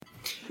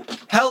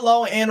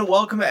Hello and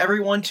welcome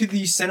everyone to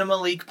the Cinema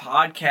Leak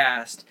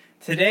podcast.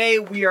 Today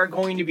we are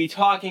going to be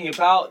talking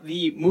about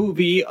the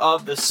movie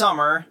of the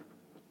summer,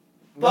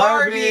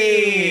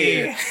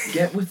 Barbie!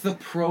 Get with the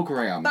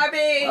program.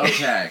 Barbie!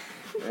 Okay.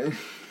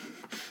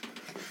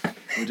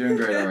 We're doing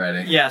great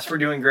already. Yes, we're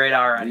doing great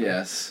already.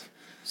 Yes.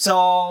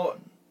 So,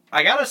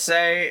 I gotta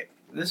say,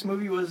 this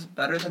movie was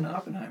better than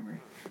Oppenheimer.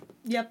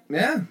 Yep.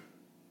 Yeah.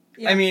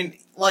 I mean,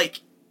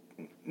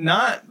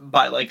 not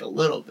by a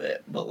little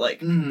bit, but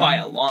by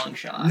a long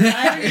shot.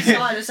 I already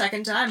saw it a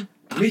second time.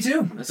 Me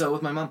too. I saw it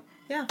with my mom.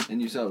 Yeah.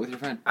 And you saw it with your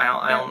friend.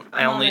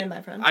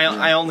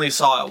 I only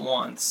saw it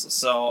once,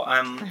 so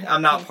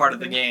I'm not part of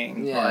the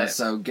gang. Yeah.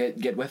 So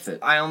get with it.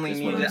 I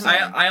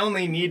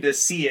only need to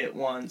see it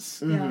once.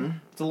 Mm-hmm.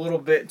 It's a little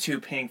bit too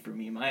pink for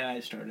me. My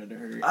eyes started to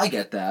hurt. I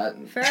get that.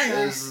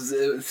 Fair enough.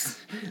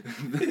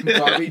 The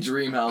Barbie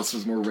Dreamhouse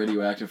was more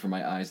radioactive for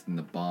my eyes than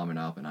the bomb in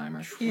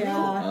Oppenheimer.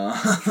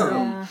 Yeah.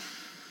 Yeah.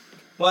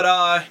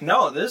 But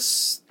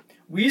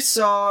we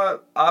saw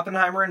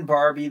Oppenheimer and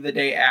Barbie the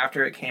day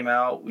after it came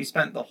out. We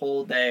spent the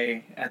whole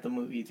day at the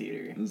movie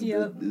theater. It was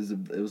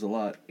a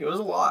lot. It was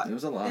a lot. It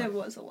was a lot. It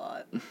was a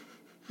lot.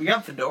 We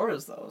got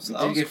fedoras though. So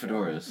Did you get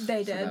fedoras?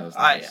 They did. So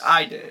nice.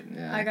 I did.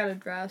 Yeah. I got a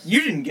dress.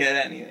 You didn't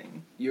get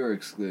anything. You were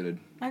excluded.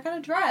 I got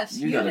a dress.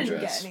 You didn't got a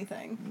dress. get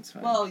anything. That's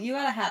fine. Well, you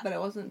got a hat, but it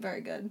wasn't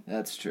very good.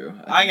 That's true.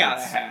 I got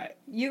a hat.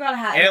 You got a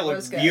hat. And it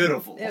was looked good.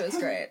 beautiful. It was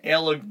great. It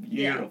looked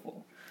beautiful.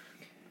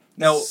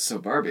 No. So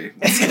Barbie.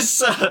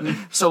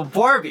 so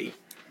Barbie.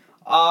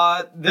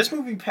 This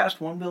movie passed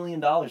 $1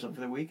 billion over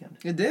the weekend.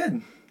 It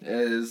did. It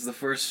is the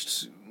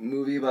first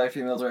movie by a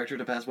female director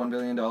to pass $1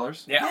 billion.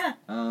 Yeah.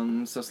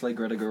 So slay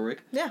Greta Gerwig.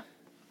 Yeah.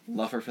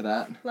 Love her for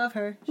that. Love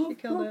her. She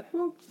killed it.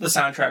 The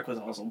soundtrack was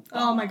awesome.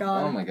 Oh my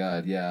god. Oh my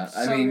god, yeah.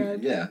 So I mean,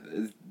 good. yeah.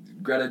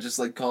 Greta just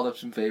called up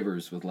some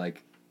favors with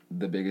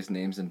the biggest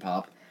names in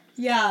pop.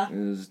 Yeah. It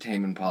was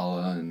Tame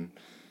Impala and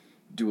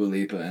Dua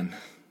Lipa and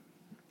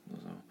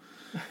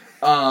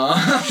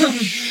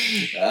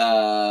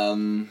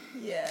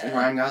Yeah. and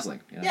Ryan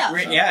Gosling. Yeah. So.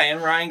 Yeah,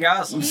 and Ryan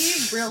Gosling.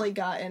 He really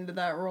got into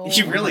that role.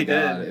 He really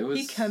God, did. it was,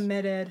 He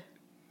committed.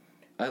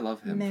 I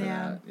love him for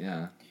that.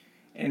 Yeah.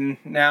 And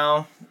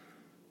now,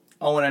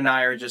 Owen and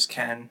I are just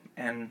Ken,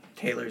 and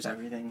Taylor's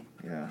everything.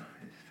 Yeah,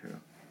 it's true.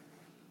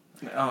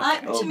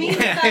 To me, you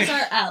guys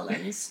are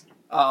Allens.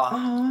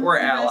 We're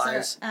You guys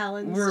allies. are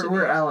Allens.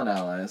 We're Allen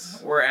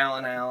allies. We're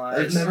Allen allies.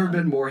 I've never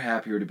been more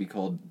happier to be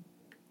called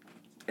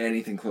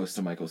anything close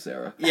to Michael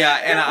Cera. Yeah,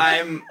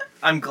 and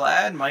I'm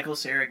glad Michael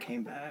Cera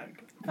came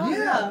back. Oh,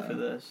 yeah. For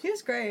this. He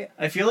was great.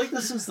 I feel like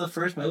this is the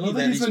first I movie love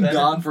that that he's been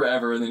gone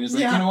forever, and then he's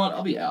like, Yeah. you know what?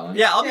 I'll be Alan.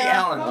 Yeah, I'll be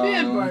Allen. I'll be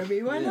in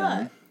Barbie. Why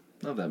not?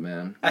 Love that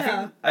man.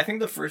 I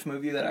think the first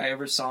movie that I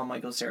ever saw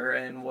Michael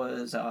Cera in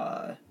was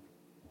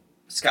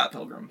Scott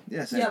Pilgrim.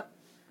 Yeah, same. Yep.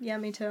 Yeah,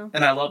 me too.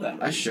 And I love that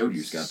movie. I showed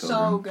you Scott So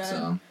Pilgrim. good.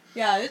 So.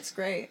 Yeah, it's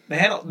great. They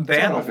had one of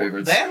my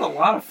favorites. They had a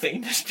lot of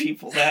famous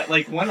people that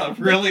went a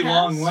really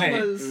long way.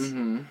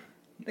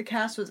 The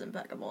cast was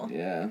impeccable.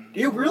 Yeah.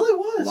 It really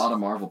was. A lot of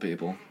Marvel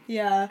people.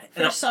 Yeah.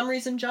 For No. some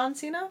reason, John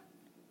Cena?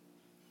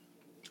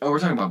 Oh, we're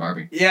talking about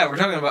Barbie. Yeah, we're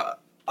talking about.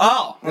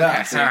 Oh, okay.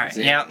 Yeah, see, All right.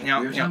 see. Yeah.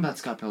 We were talking about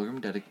Scott Pilgrim.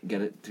 Get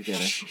it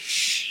together.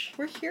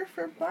 We're here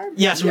for Barbie.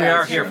 Yes, we Yeah,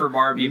 are it's here true. for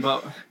Barbie,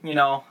 but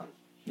Yeah.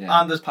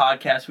 on this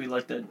podcast we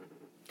like to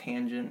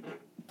tangent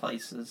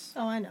places.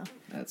 Oh, I know.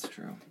 That's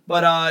true.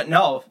 But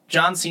no,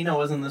 John Cena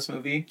was in this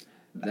movie.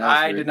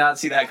 I did not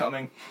see that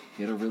coming.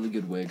 He had a really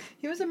good wig.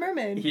 He was a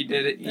mermaid. He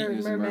did it. He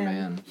was a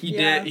merman. He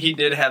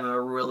did have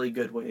a really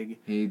good wig.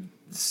 He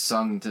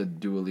sung to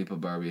Dua Lipa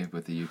Barbie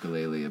with the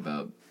ukulele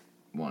about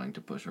wanting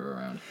to push her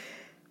around.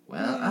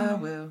 Well, I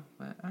will.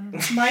 Well, I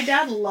will. My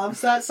dad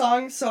loves that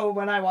song, so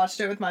when I watched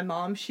it with my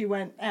mom, she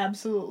went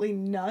absolutely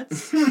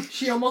nuts.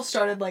 She almost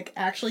started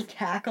actually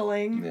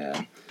cackling.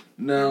 Yeah.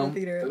 No, In the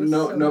theater, it was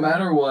no, so no good.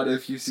 matter what,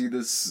 if you see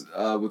this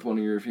with one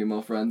of your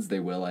female friends, they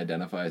will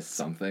identify as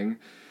something.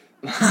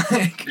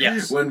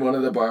 Yes. When one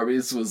of the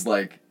Barbies was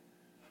like,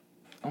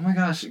 "Oh my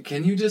gosh,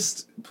 can you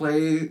just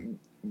play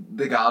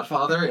The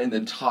Godfather and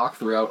then talk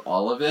throughout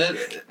all of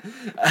it?"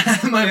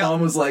 My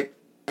mom was like,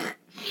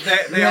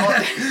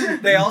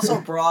 They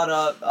also brought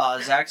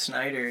up Zack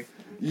Snyder.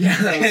 "Yeah,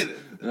 that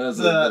was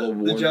a little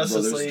Warner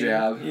Justice Brothers League.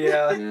 jab."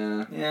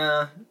 Yeah.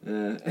 Yeah.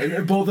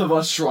 And both of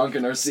us shrunk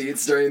in our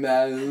seats during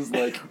that. It was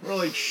like, We're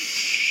like,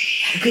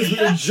 because we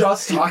were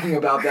just talking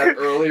about that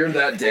earlier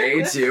that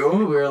day too.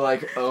 We were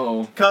like,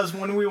 oh. because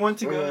when we went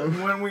to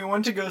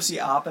go see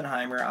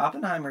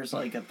Oppenheimer's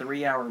like a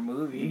 3-hour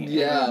movie.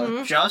 Yeah.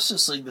 And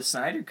Justice League, the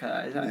Snyder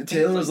Cut. I think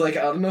Taylor it's was like,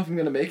 I don't know if I'm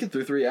gonna make it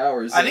through 3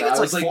 hours. I think And it's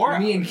I was like 4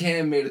 Me and hours.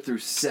 Cam made it through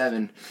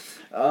 7.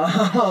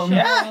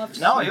 Yeah.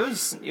 No, it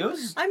was.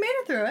 I made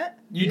it through it.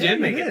 You Yeah,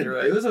 did make it through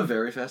it. It was a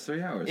very fast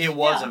 3 hours. It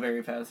was Yeah. a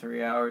very fast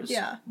 3 hours.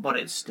 Yeah. But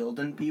it still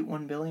didn't beat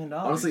 $1 billion.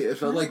 Honestly, it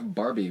felt like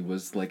Barbie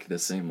was the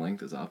same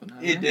length as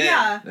Oppenheimer. It did.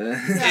 Yeah.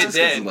 It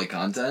did. Of,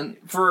 content.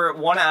 For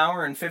 1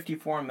 hour and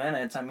 54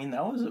 minutes, I mean,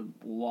 that was a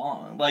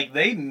long.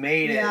 They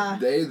made Yeah.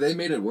 it. They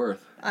made it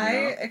worth. I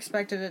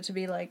expected it to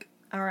be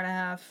hour and a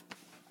half.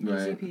 Easy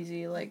Right.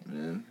 peasy.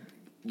 Yeah.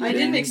 I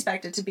didn't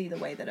expect it to be the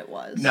way that it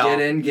was. No.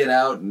 Get in, get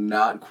out,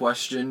 not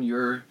question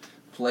your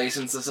place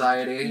in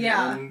society.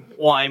 Yeah. And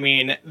Well, I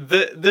mean,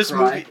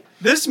 Cry.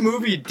 this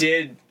movie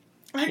did.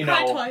 I You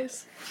cried know,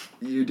 twice.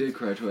 you did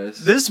cry twice.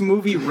 This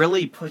movie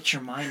really puts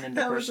your mind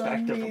into That was on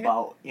perspective me.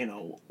 about,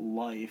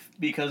 life.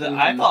 Because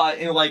I thought,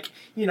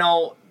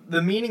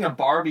 the meaning of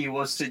Barbie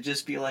was to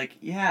just be like,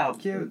 yeah,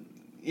 Cute.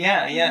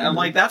 yeah. I'm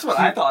like, that's what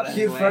I thought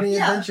anyway. Cute, funny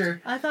Yeah.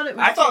 adventure. I thought it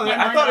was. I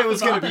thought it was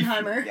gonna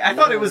Oppenheimer. be. I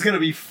thought it was gonna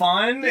be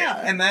fun. Yeah.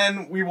 And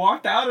then we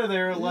walked out of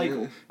there like,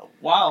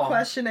 wow.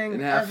 Questioning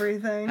And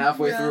everything.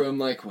 Halfway Yeah. through, I'm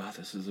like, wow,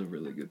 this is a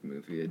really good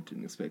movie. I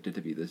didn't expect it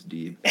to be this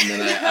deep. And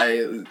then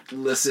I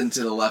listen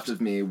to the left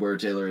of me where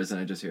Taylor is, and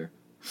I just hear.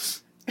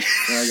 And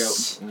I go.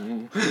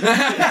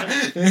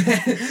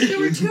 There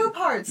were two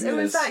parts. It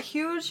was Yes. that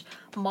huge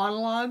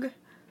monologue,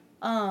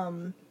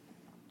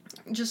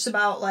 just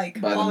about like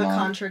By the all the mom.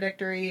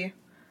 contradictory,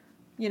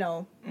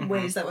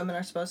 ways that women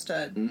are supposed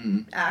to Mm-hmm.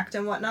 act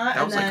and whatnot.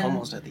 That was and like then,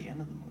 almost at the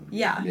end of the movie.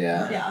 Yeah.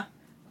 Yeah.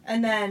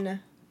 And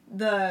then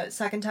the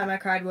second time I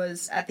cried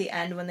was at the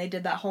end when they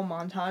did that whole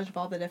montage of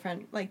all the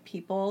different like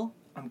people.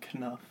 I'm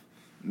Knuff.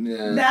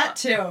 Yeah. That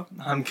too.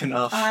 I'm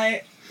Knuff.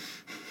 I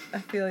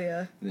feel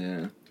ya.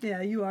 Yeah.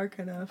 Yeah, you are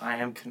Knuff. I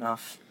am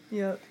Knuff.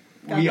 Yep.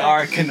 We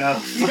are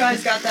Knuff. You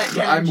guys got that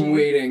But energy. I'm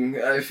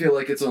waiting. I feel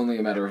like it's only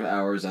a matter of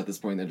hours at this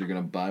point that you're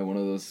gonna buy one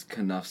of those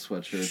Knuff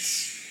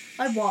sweatshirts.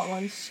 I want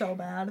one so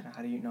bad.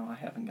 How do you know I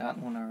haven't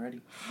gotten one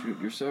already? Shoot,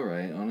 you're so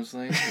right,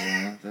 honestly.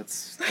 Yeah,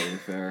 that's totally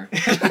fair.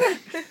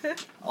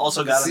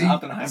 Also got See- an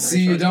Oppenheimer.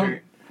 see, you don't-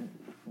 sweatshirt.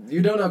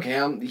 You don't know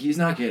Cam. He's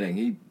not kidding.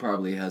 He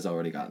probably has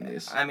already gotten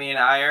these. I mean,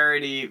 I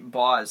already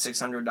bought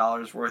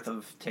 $600 worth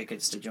of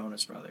tickets to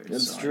Jonas Brothers.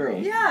 That's so, I true.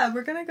 mean, Yeah,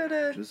 we're gonna go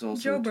to Which is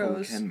also Joe a total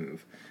Bros. Ken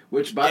move.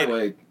 Which, by the Yeah.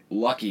 way,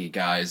 lucky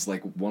guys.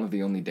 Like one of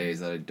the only days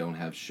that I don't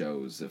have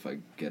shows if I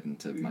get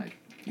into my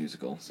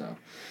musical. So,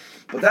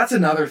 but that's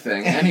another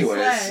thing.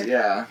 Anyways, Slay.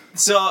 yeah.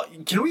 So,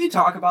 can we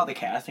talk about the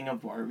casting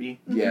of Barbie?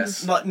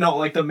 Yes. No,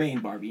 like the main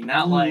Barbie,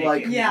 not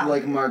like... Yeah.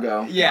 like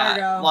Margot.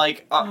 yeah, Margot.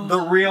 like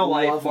the real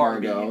life Love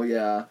Barbie. Margot.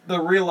 Yeah.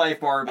 The real life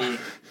Barbie.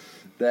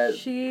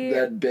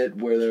 That bit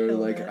where they're killed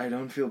like, it. I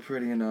don't feel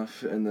pretty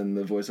enough, and then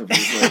the voiceover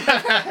is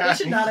like, They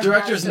should not have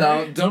directors cast now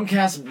her. don't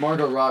cast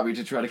Margot Robbie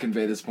to try to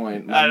convey this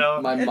point. I know.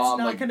 My It's mom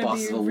not like gonna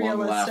busted be a lung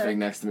realistic. laughing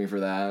next to me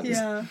for that.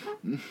 Yeah.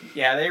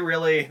 Yeah, they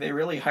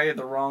really hired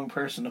the wrong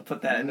person to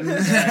put that into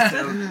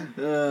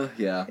perspective.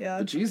 Yeah. Yeah.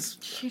 But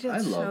She did I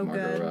love so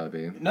Margot good.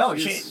 Robbie. No,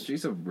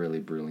 she's a really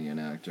brilliant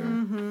actor.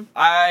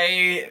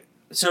 Mm-hmm.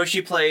 So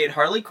she played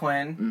Harley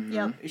Quinn.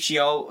 Mhm.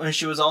 Yep.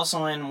 She was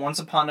also in Once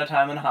Upon a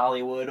Time in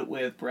Hollywood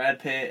with Brad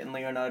Pitt and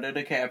Leonardo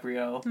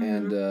DiCaprio.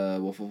 And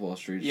Wolf of Wall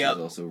Street, Yep. she's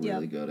also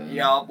really good in.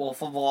 Yeah,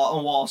 Wolf of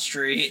Wall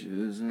Street. She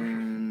was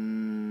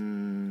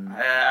in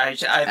I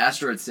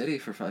Asteroid City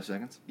for 5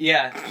 seconds.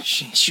 yeah,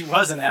 she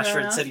was in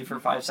Asteroid enough. City for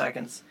 5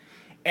 seconds,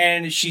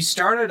 and she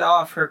started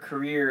off her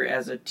career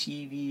as a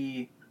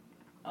TV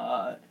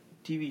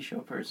show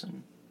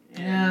person.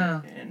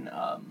 In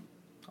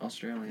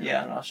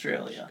Australia. in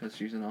Australia. Because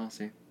she's an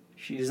Aussie.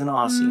 She's an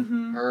Aussie,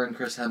 Mhm. Her and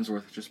Chris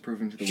Hemsworth just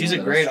proving to the She's world a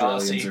that great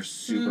Australians Aussie. are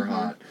super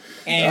hot.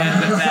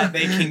 and that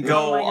they can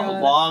go Oh my a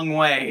God. long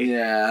way.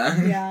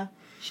 Yeah. Yeah.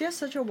 She has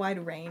such a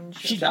wide range.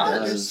 She of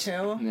does. actors,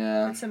 too.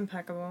 Yeah. It's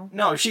impeccable.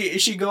 No,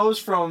 she goes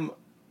from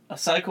a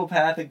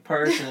psychopathic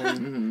person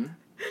hmm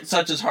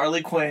such as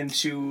Harley Quinn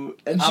to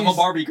And I'm a she's-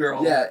 Barbie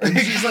girl. Yeah, and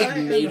she's like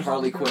Right. made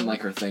Harley Quinn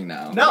like her thing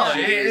now. No,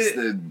 she it- is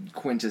the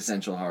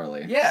quintessential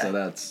Harley. Yeah. So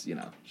that's,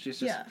 she's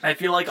just, Yeah. I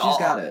feel like she's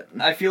got it.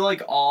 I feel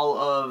like all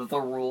of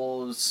the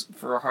rules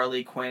for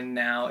Harley Quinn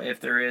now, if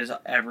there is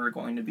ever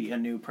going to be a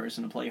new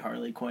person to play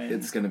Harley Quinn,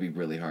 It's going to be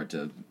really hard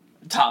to,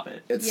 top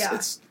it. Yeah.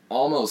 it's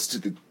almost to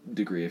the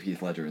degree of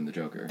Heath Ledger in The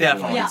Joker.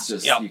 Definitely. Yeah. It's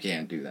just, Yep. you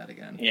can't do that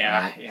again.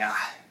 Yeah, right? yeah,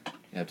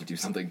 You have to do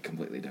something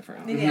completely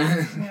different.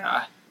 Yeah.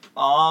 yeah.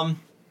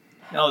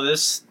 No,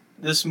 this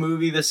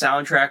movie, the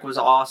soundtrack was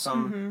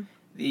awesome. Mhm.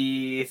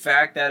 The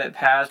fact that it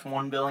passed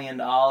 $1 billion,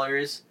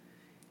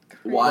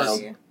 Wild.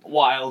 Crazy.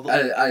 wild.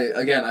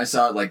 I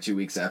saw it like 2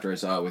 weeks after I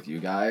saw it with you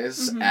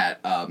guys Mhm. at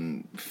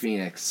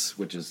Phoenix,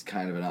 which is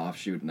kind of an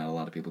offshoot. Not a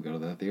lot of people go to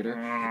the theater.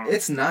 Mm.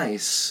 It's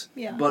nice,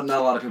 Yeah. but not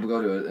a lot of people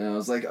go to it. And I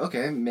was like,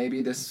 okay,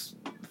 maybe this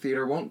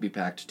theater won't be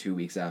packed 2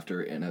 weeks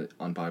after in an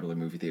unpopular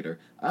movie theater.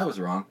 I was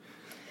wrong.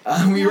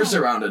 We were Yeah.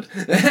 surrounded.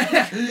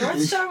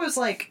 North Star was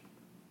like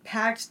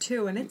packed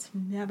too, and it's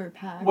never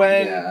packed.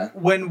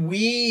 When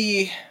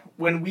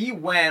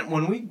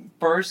we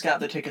first got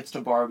the tickets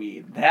to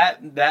Barbie,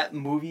 that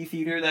movie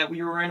theater that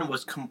we were in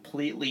was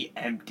completely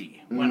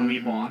empty when we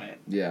Mhm. bought it.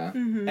 Yeah.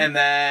 Mm-hmm. And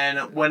then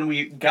when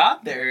we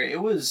got there,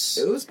 it was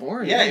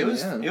boring. it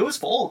was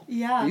full.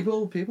 Yeah.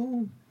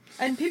 People.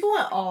 And people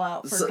went all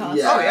out for So- costumes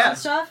yeah. Oh, yeah. and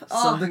stuff.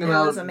 Something it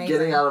about was amazing.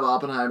 getting out of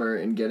Oppenheimer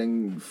and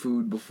getting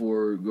food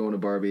before going to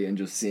Barbie and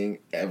just seeing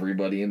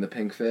everybody in the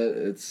pink fit.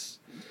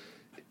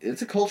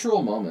 It's a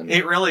cultural moment.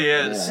 It really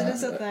is. It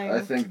is a thing.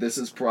 I think this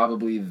is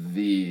probably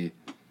the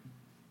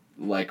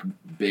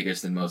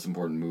biggest and most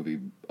important movie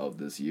of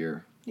this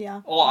year.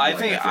 Yeah. Well, I Like,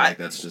 think feel like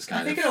that's just I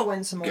kind think of it'll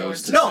win some goes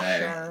awards. to No. say.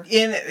 Sure.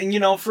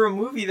 in for a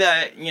movie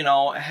that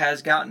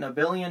has gotten $1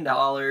 billion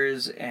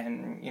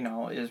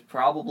and is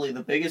probably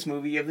the biggest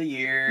movie of the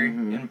year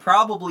Mhm. and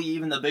probably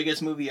even the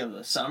biggest movie of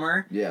the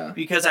summer. Yeah.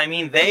 Because I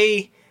mean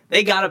they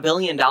got $1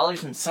 billion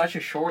in such a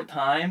short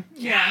time.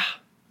 Yeah.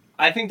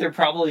 I think they're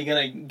probably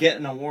gonna get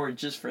an award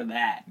just for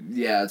that.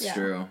 Yeah, it's Yeah.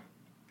 true.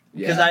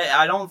 Because Yeah,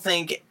 I don't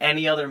think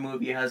any other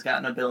movie has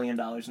gotten $1 billion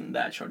in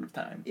that short of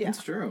time. Yeah.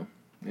 it's true.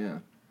 Yeah.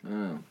 I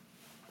don't know.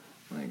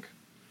 Like,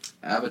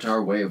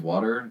 Avatar: Way of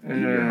Water, Eat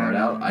Your Heart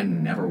Out. I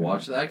never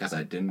watched that because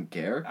I didn't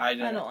care. I I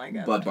don't like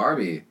it. But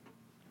Barbie,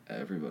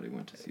 everybody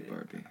went to see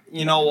Barbie.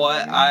 You know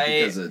what?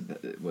 Because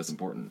it was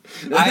important.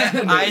 I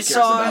Nobody cares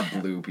saw-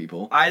 about blue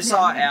people. I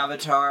saw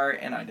Avatar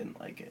and I didn't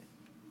like it.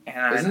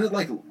 And Isn't it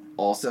like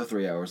also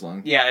 3 hours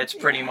long? Yeah, it's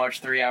pretty Yeah.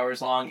 much 3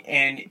 hours long,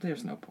 and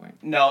There's no point.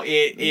 no,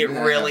 it I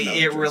have really no it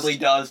interest. really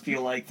does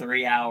feel like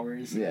 3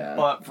 hours. Yeah.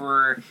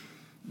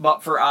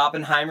 But for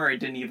Oppenheimer, it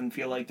didn't even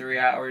feel like 3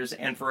 hours,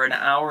 and for an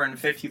hour and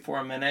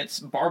 54 minutes,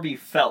 Barbie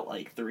felt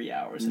like 3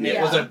 hours, and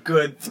it was Yeah. a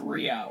good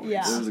 3 hours.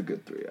 Yeah. It was a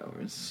good 3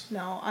 hours.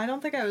 No, I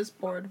don't think I was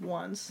bored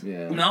once.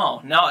 Yeah.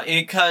 No,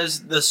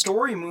 because the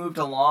story moved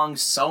along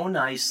so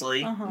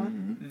nicely. Uh huh.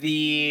 Mhm.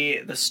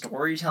 The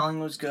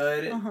storytelling was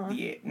good. Uh-huh.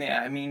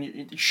 I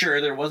mean,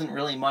 sure, there wasn't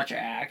really much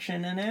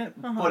action in it,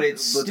 Uh-huh. but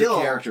it's But still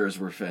the characters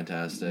were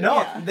fantastic. no.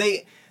 Yeah.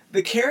 The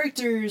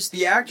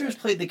actors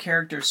played the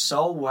characters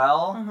so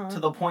well Uh-huh. to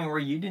the point where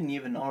you didn't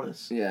even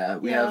notice. Yeah,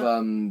 we Yeah. have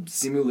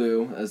Simu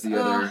Liu as the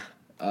other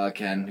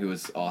Ken, who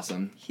was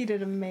awesome. He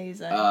did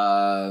amazing.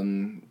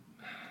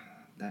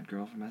 That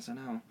girl from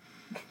SNL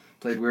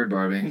played Weird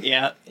Barbie.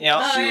 Yeah. She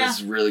yeah.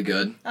 was really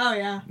good. Oh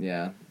yeah,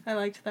 Yeah. I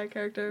liked that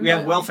character. We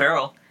have Will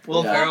Ferrell.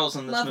 Will Yeah. Ferrell's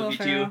in this Love Will movie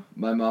Ferrell. too.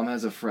 My mom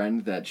has a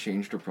friend that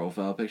changed her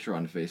profile picture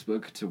on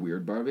Facebook to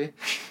Weird Barbie,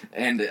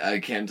 and I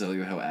can't tell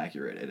you how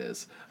accurate it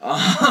is. Who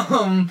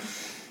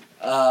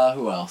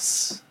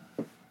else?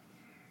 I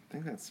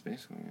think that's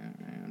basically it.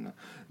 I don't know.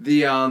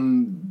 The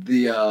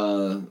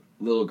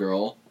little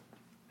girl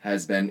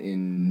has been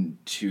in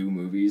 2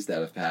 movies that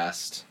have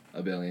passed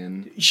 $1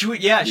 billion. She was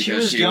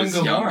Because young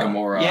Gamora.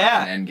 Gamora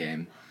Yeah. in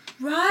Endgame.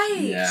 Right.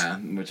 Yeah,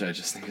 which I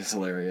just think is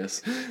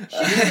hilarious. She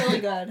did really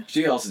good.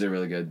 She also did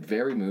really good.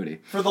 Very moody.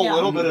 For the Yeah.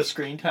 little bit of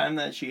screen time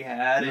that she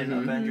had in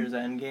Mhm. Avengers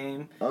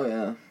Endgame. Oh,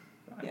 yeah.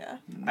 Yeah.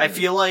 I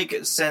feel like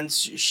since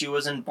she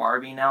was in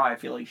Barbie now, I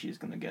feel like she's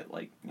gonna get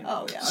like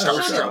Oh yeah. I hope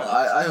She'll so. do well.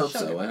 I hope She'll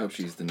so. do I well. hope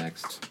she's the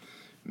next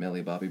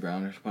Millie Bobby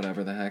Brown or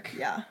whatever the heck.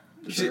 Yeah.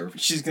 Deserved.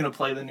 she's gonna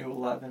play the new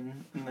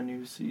 11 in the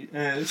new She's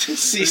gonna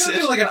season.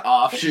 do like an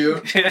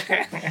offshoot.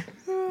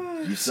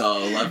 You saw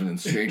 11 in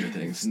Stranger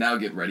Things. Now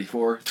get ready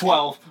for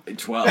 12.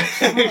 12.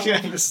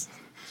 Yes.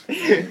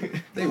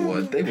 They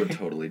would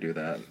totally do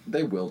that.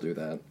 They will do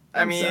that.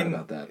 I I'm sad mean,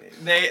 about that.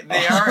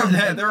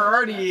 they're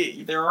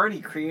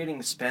already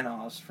creating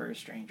spin-offs for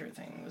Stranger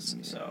Things,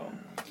 so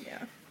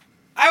Yeah.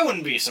 I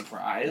wouldn't be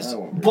surprised. I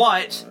won't be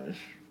But surprised.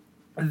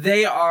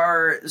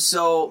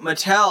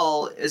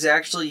 Mattel is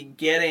actually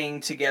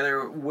getting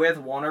together with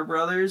Warner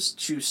Brothers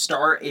to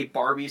start a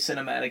Barbie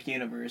cinematic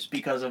universe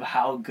because of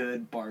how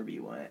good Barbie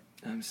went.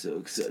 I'm so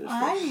excited for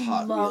I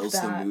Hot love Wheels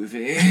that. the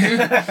movie.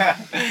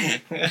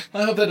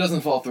 I hope that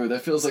doesn't fall through.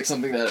 That feels like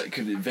something that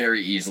could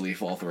very easily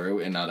fall through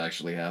and not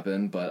actually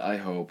happen, but I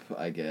hope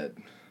I get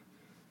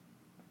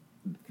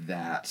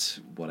that,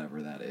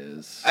 whatever that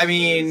is. I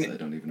mean- 'Cause I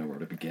don't even know where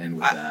to begin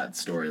with that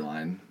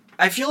storyline.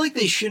 I feel like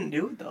they shouldn't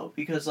do it though,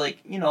 because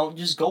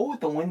just go with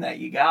the win that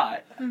you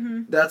got.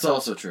 Mm-hmm. That's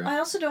also true. I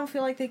also don't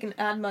feel like they can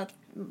add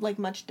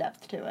much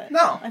depth to it.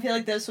 No. I feel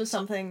like this was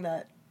something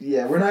that.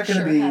 Yeah, we're not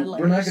gonna Sure, be. had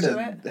We're not layers to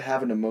gonna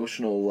have an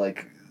emotional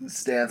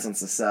stance on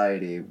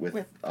society with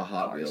With a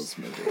Hot cars. Wheels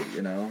movie.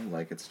 You know,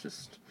 it's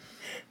just.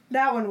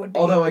 That one would be.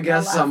 Although I the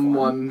guess last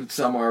someone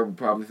somewhere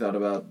probably thought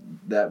about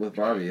that with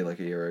Barbie a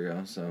year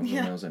ago. So who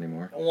Yeah. knows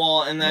anymore?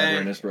 Well, and My brain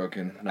then is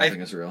broken.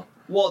 Nothing is real.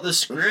 the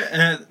script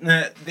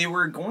they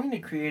were going to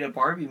create a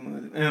Barbie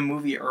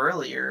movie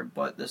earlier,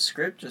 but the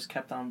script just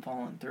kept on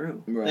falling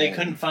through. They Right.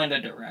 couldn't find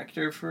a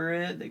director for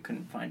it. They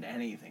couldn't find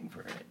anything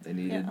for it. They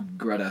needed Yeah.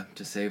 Greta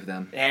to save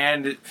them.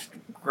 And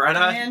Greta,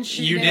 And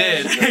she you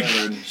did. She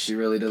delivered. She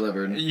really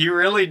delivered. You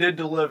really did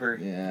deliver.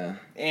 Yeah.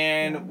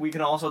 And we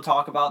can also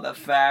talk about the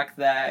fact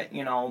that,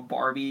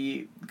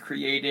 Barbie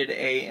created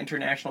a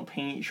international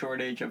paint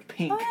shortage of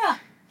pink. Oh yeah.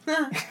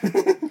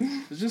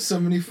 There's just so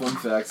many fun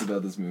facts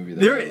about this movie.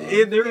 That I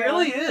love. There Yeah.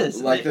 really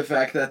is. Like the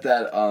fact that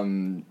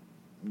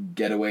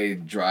getaway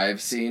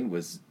drive scene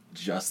was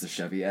just the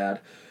Chevy ad.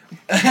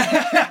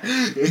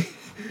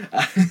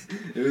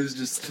 It was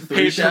just 3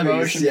 Paid Chevys.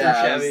 promotion for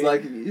Yeah, it was Chevy.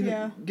 like,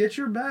 Yeah. get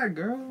your bag,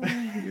 girl.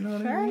 You know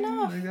what Fair I mean?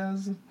 enough.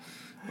 Because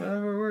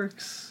whatever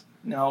works.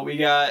 No, we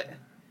got.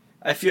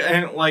 I feel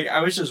and I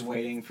was just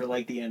waiting for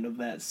the end of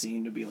that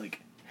scene to be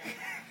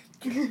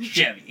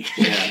Chevy.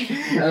 Yeah.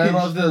 And I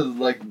love the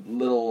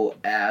little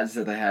ads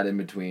that they had in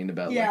between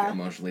about Yeah.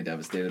 emotionally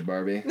devastated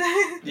Barbie.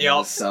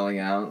 Yep. Selling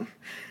out.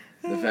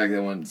 The fact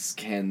that once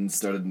Ken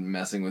started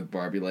messing with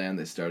Barbie Land,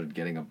 they started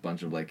getting a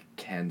bunch of, like,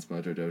 Ken's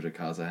Mojo Dojo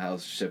Casa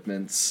House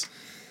shipments.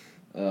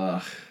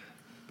 So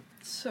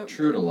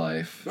True to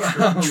life.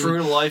 True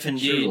to life True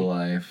indeed. to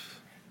life.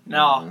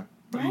 No.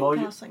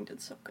 Ryan Gosling did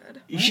so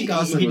good. Ryan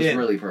Gosling was did.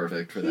 really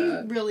perfect for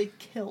that. He really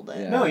killed it.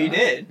 Yeah. No, he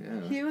did.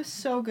 Yeah. He was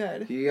so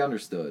good. He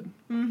understood.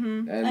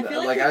 Mm-hmm. And, I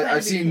feel like, he kind I've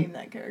of seen- became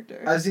that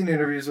character. I've seen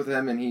interviews with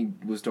him, and he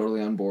was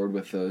totally on board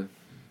with the...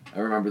 I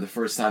remember the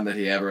first time that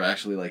he ever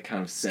actually, like,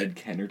 kind of said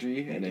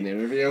Kenergy in an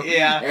interview.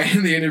 Yeah.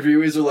 And the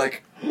interviewees were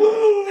like,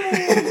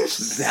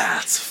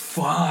 that's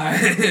fun.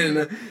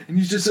 And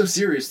he's just so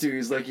serious, too.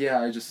 He's like,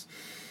 yeah,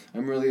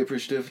 I'm really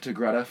appreciative to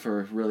Greta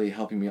for really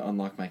helping me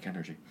unlock my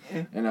Kenergy.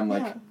 And I'm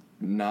like, Yeah.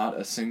 not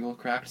a single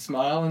cracked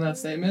smile in that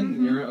statement?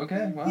 Mhm. You're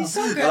okay, wow. He's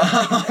so good at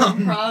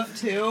improv,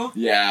 too.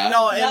 Yeah.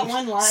 No, That and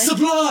one line.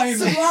 Sublime!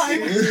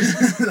 Sublime.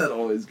 That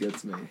always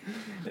gets me.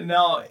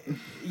 no,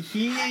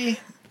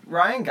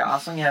 Ryan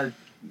Gosling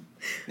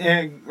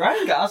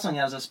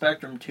has a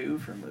spectrum too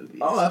for movies.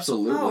 Oh,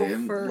 absolutely.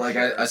 Oh, for like,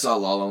 sure. I saw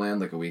La La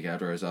Land like a week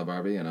after I saw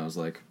Barbie, and I was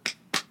like,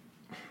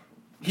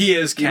 he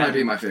is he Ken. might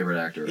be my favorite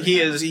actor. Right He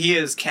now.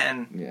 is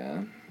Ken.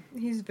 Yeah.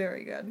 He's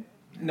very good.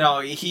 No,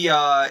 he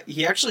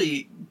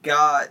actually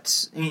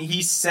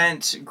he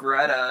sent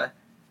Greta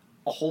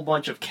a whole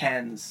bunch of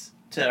Kens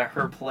to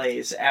her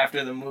place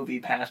after the movie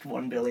passed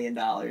 $1 billion,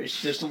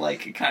 just to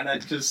like kind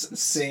of just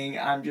sing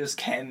 "I'm just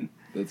Ken,"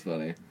 That's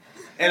funny.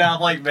 and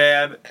I'm like,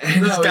 man,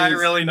 this No, guy he's-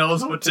 really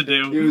knows what to He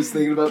do. was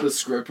thinking about the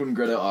script when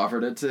Greta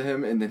offered it to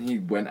him, and then he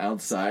went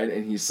outside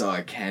and he saw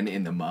a Ken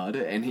in the mud,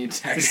 and he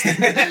texted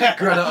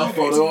Greta a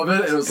photo of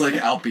it, and it was like,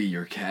 I'll be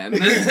your Ken.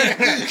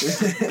 Had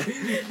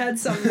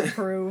something to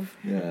prove.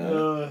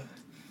 Yeah.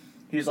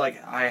 He's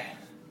like, I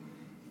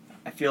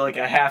feel like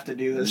I have to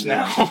do this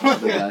now.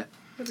 Yeah.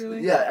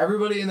 Literally. Yeah,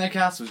 everybody in that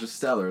cast was just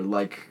stellar.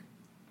 Like,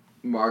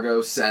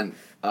 Margot sent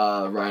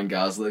Ryan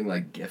Gosling,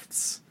 like,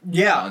 gifts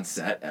Yeah, on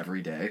set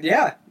every day.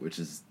 yeah. Which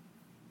is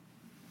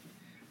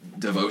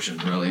devotion,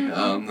 really.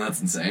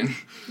 That's insane.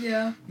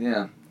 Yeah.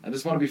 Yeah. I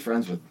just want to be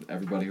friends with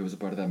everybody who was a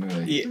part of that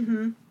movie. Yeah.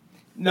 Mm-hmm.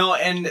 No,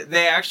 and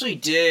they actually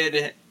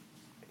did.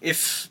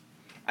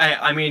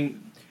 I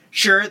mean,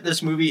 sure,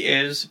 this movie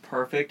is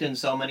perfect in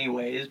so many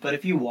ways, but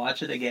if you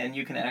watch it again,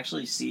 you can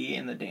actually see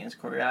in the dance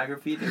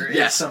choreography there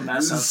is some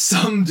mess up.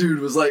 Some dude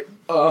was like,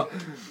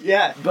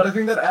 Yeah, but I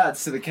think that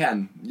adds to the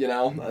Ken, you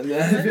know? I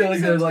feel think like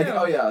so, they're like, too.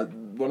 oh yeah,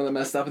 one of them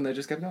messed up and they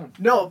just kept going.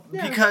 no,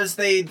 Yeah. because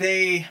they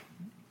did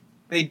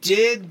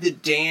the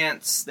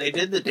dance. They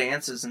did the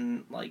dances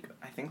in I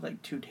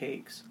think 2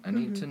 takes. I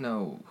need to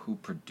know who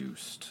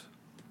produced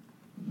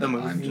The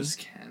movie. I'm Just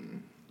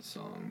Ken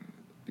song,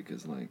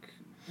 because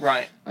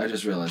Right, I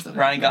just realized that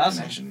Ryan I have no Gosling.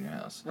 connection in your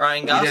house.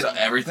 Ryan He Gosling. did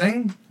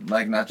everything?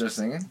 Like, not just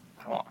singing?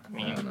 Well, I I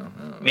mean, don't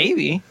know.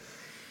 maybe.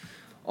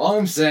 All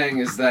I'm saying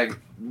is that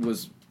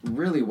was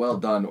really well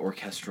done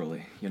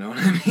orchestrally, you know what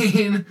I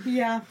mean?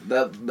 Yeah.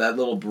 That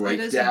little is a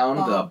breakdown,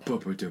 bop.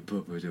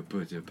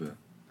 the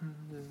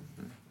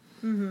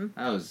Mm-hmm.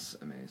 I was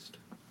amazed.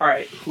 All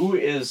right, who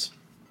is?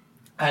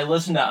 I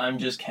listen to I'm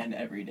Just Ken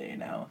every day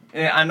now.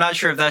 I'm not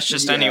sure if that's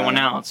just Yeah. anyone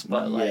else,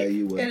 but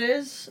you would.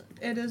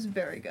 It is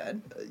very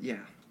good. Yeah.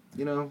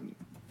 You know,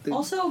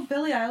 Also,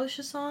 Billie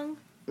Eilish's song.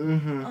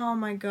 mm-hmm. Oh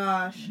my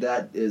gosh.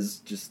 That is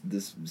just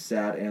this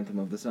sad anthem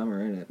of the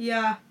summer, isn't it?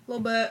 Yeah, a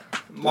little bit.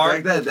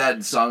 Mark.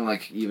 That song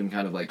even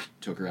kind of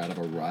took her out of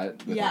a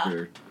rut with Yeah.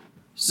 her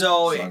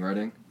So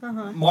songwriting.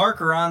 Uh-huh. Mark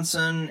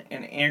Ronson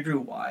and Andrew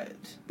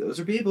Wyatt. Those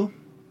are people.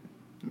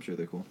 I'm sure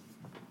they're cool.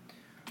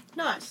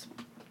 Nice.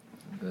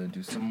 I'm gonna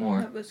do some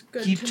more. That was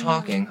good. Keep to know.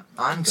 talking.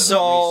 I'm gonna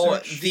So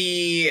research.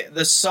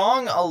 the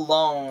song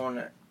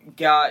alone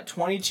got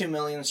 22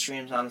 million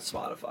streams on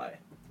Spotify.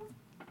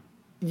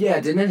 Yeah,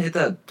 didn't it hit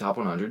the top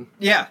 100?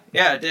 Yeah,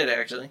 it did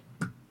actually.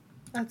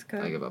 That's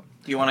good. I give up.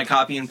 Do you want to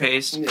copy and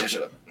paste? Yeah,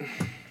 shut up.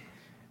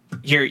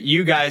 Here,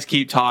 you guys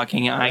keep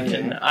talking.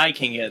 Okay. I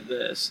can get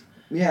this.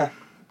 Yeah.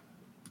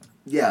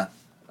 Yeah.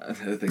 I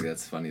think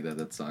that's funny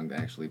that song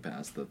actually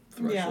passed the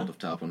threshold Yeah. of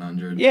top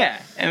 100. Yeah,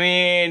 I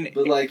mean,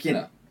 But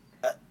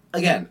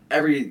again,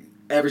 every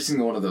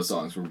single one of those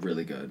songs were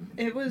really good.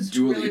 It was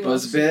Dua really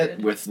Lipa's well bit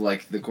suited.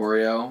 with the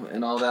choreo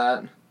and all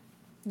that.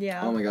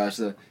 Yeah. Oh my gosh,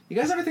 you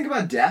guys ever think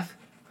about death?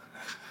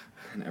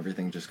 And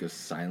everything just goes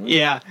silent.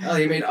 yeah. Oh,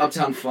 he made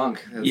Uptown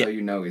Funk. That's Yeah. how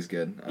you know he's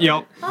good.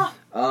 Yep.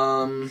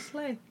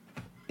 Slay.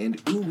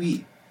 And ooh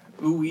wee.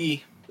 Ooh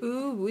wee.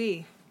 Ooh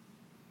wee.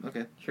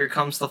 Okay. Here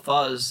Comes the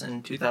Fuzz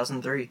in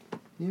 2003.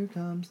 Here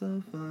comes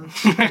the fun.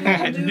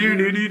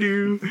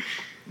 Do-do-do-do.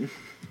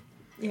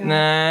 Yeah. And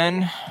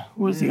then,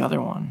 who was the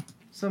other one?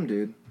 Some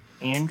dude.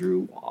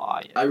 Andrew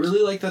Wyatt. I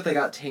really like that they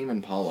got Tame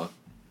Impala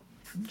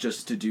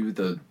just to do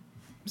the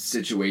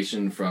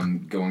situation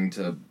from going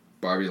to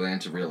Barbie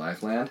Land to Real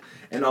Life Land,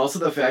 and also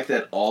the fact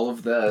that all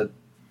of that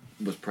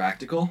was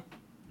practical.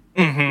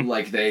 Mm-hmm.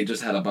 Like, they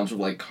just had a bunch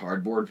of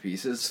cardboard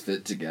pieces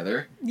fit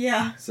together,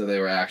 Yeah. so they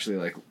were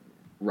actually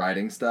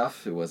riding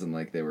stuff. It wasn't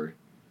like they were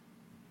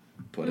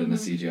put in a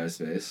CGI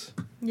space.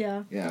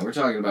 Yeah. Yeah, we're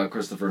talking about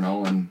Christopher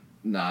Nolan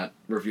not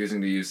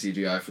refusing to use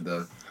CGI for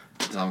the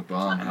Atomic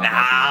Bomb. How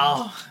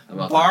Now,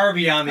 about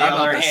Barbie on the How about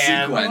other the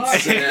hand.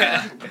 sequence?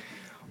 Yeah.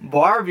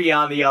 Barbie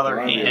on the other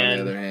Barbie, hand.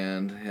 on the other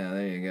hand. Yeah,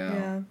 there you go.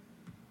 Yeah.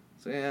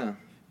 So yeah,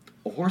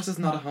 A Horse Is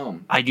Not a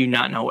Home. I do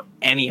not know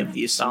any of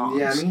these songs.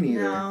 Yeah, me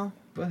neither. No.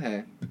 But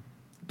hey.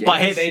 But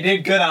hey, they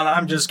did good on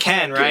I'm Just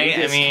Ken, right?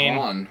 Genghis I mean,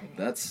 Khan.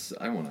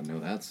 I want to know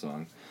that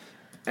song.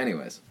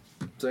 Anyways,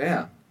 so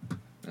yeah,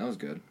 that was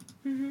good.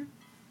 Mhm.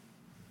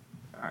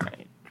 all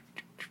right.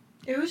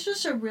 It was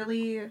just a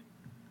really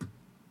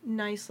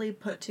nicely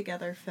put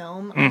together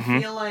film. Mhm.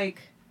 I feel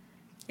like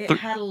it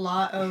had a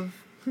lot of.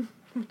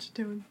 What you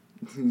doing?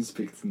 He's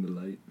fixing the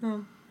light.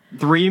 Oh.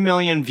 3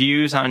 million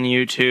views on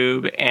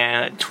YouTube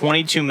and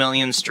 22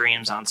 million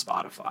streams on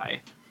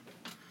Spotify.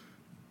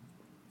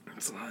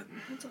 That's a lot.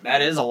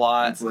 That is a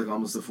lot. That's like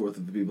almost a fourth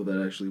of the people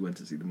that actually went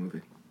to see the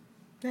movie.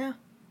 Yeah.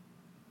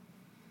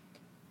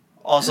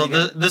 Also,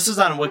 this is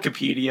on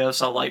Wikipedia,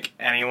 so like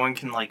anyone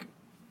can like,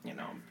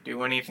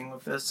 do anything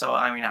with this. So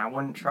I mean, I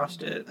wouldn't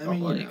trust it. I but,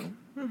 mean, like,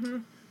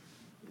 Mhm.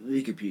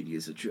 Wikipedia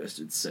is a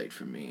trusted site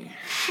for me.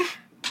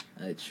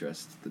 I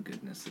trust the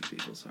goodness of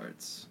people's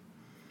hearts.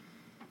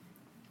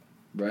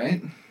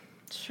 Right?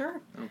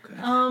 Sure. Okay.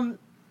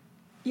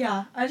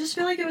 Yeah, I just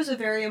feel like it was a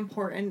very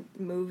important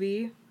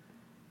movie,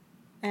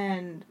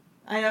 and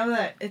I know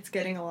that it's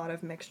getting a lot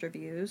of mixed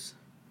reviews,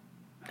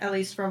 at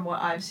least from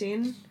what I've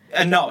seen.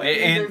 no,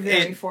 Either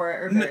very for it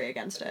or very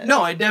against it.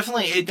 No, it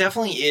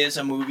definitely is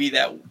a movie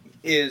that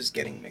is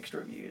getting mixed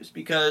reviews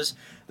because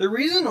the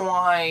reason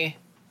why.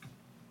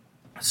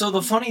 So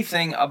the funny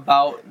thing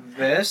about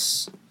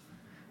this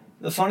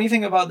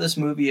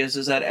movie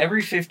is that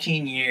every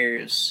 15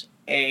 years,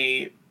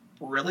 a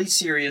really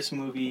serious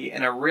movie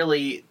and a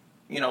really,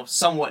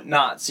 somewhat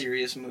not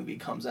serious movie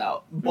comes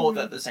out, both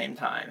at the same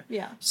time.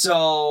 Yeah.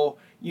 So,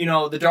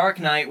 The Dark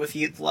Knight with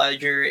Heath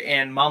Ledger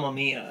and Mamma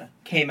Mia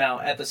came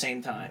out at the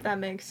same time. That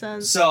makes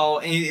sense. So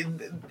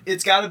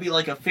it's got to be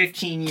like a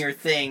 15-year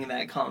thing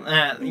that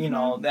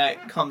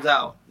that comes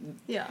out.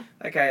 Yeah.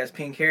 That guy has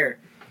pink hair.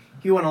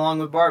 He went along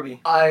with Barbie.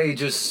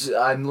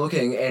 I'm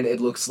looking, and it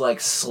looks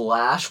like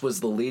Slash was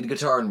the lead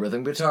guitar and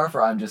rhythm guitar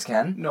for I'm Just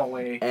Ken. No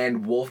way.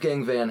 And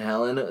Wolfgang Van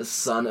Halen,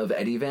 son of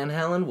Eddie Van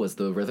Halen, was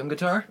the rhythm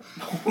guitar.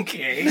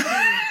 Okay.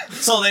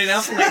 So they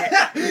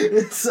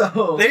definitely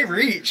So they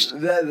reached.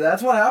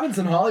 that's what happens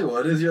in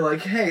Hollywood. Is you're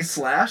like, hey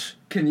Slash,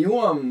 can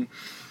you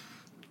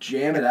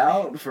jam it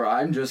out for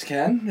I'm Just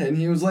Ken? And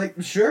he was like,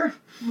 sure.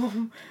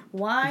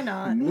 Why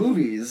not?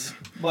 Movies.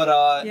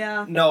 But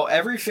Yeah. no,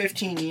 every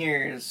 15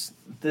 years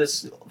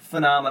this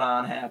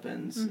phenomenon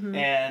happens,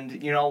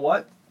 and you know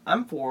what?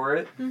 I'm for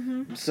it.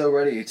 Mm-hmm. I'm so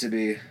ready to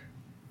be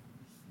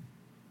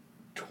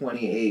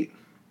 28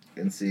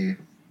 and see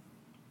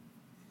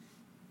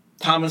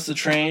Thomas the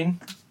Train.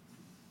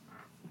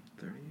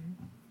 38.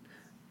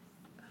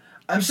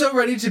 I'm so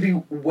ready to be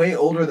way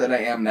older than I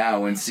am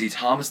now and see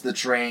Thomas the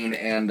Train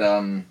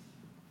and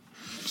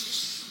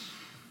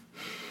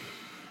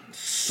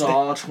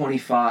Saw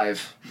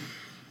 25.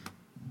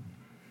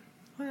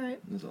 Alright.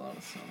 There's a lot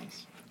of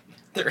songs.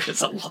 There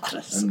is a lot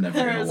of I'm never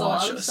There gonna is a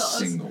lot watch of a songs.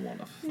 single one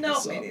of No,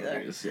 Saw me neither.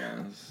 movies.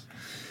 Yeah.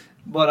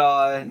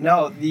 But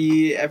no,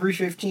 the every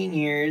 15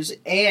 years,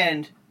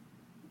 and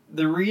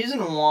the reason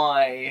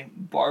why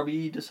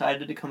Barbie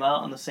decided to come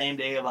out on the same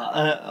day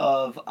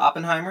of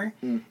Oppenheimer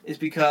is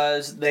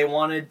because they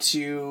wanted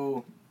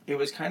to. It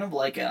was kind of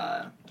like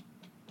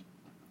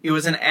it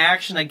was an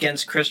action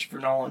against Christopher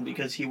Nolan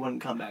because he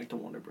wouldn't come back to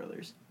Warner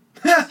Brothers.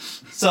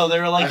 So they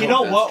were like, I you know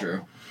hope that's what?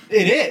 True.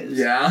 It is.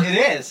 Yeah?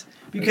 It is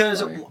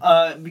because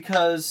funny.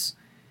 because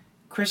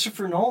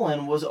Christopher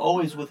Nolan was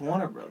always with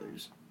Warner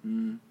Brothers.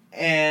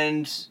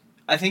 And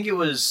I think it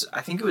was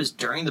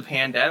during the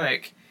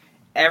pandemic,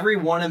 every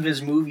one of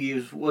his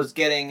movies was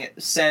getting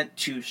sent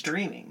to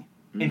streaming,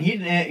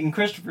 and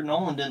Christopher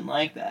Nolan didn't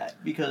like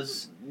that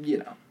because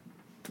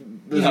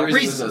There's a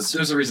reason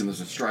there's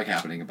a strike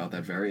happening about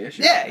that very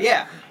issue.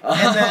 yeah,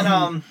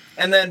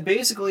 and then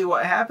basically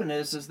what happened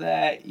is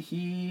that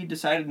he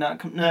decided not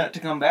to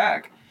come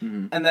back,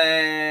 and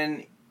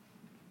then.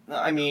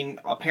 I mean,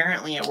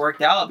 apparently it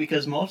worked out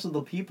because most of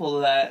the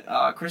people that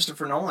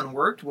Christopher Nolan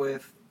worked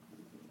with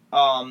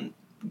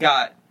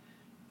got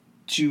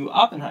to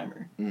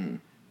Oppenheimer.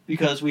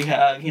 Because we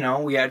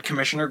had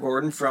Commissioner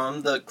Gordon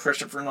from the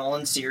Christopher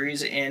Nolan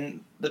series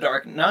in The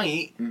Dark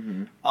Knight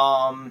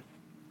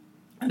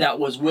that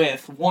was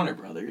with Warner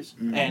Brothers,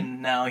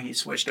 and now he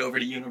switched over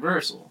to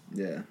Universal.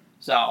 Yeah.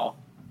 So,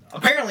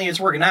 apparently it's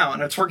working out,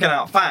 and it's working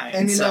out fine.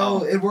 And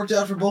it worked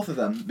out for both of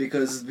them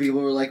because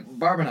people were like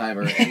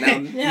Barbenheimer, and now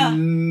Yeah.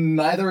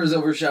 neither is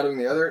overshadowing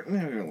the other.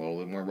 Maybe a little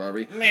bit more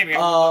Barbie. Maybe.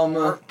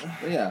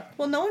 Yeah.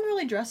 Well, no one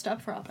really dressed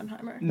up for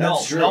Oppenheimer. No,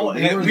 That's true. no,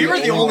 we were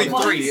the only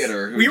ones in three.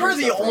 theater who We were dressed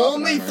the up for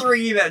only Oppenheimer.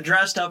 three that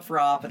dressed up for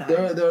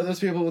Oppenheimer. There are those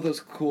people with those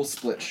cool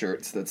split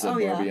shirts that said Oh,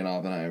 yeah. Barbie and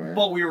Oppenheimer.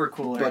 But we were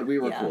cooler. But we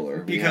were Yeah. cooler.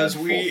 because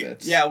had full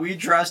fits. we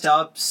dressed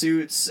up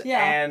suits Yeah.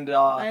 and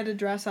I had a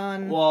dress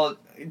on. well,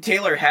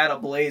 Taylor had a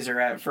blazer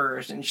at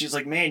first, and she's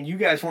like, "Man, you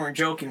guys weren't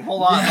joking.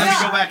 Hold on,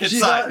 let me go back She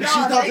inside."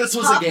 thought they this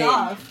was a popped game.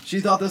 off. She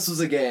thought this was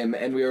a game,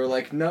 and we were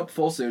like, "Nope,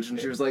 full suit." And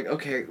she was like,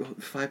 "Okay,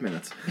 5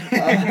 minutes." She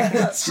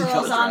Pearls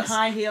got a on dress.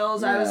 high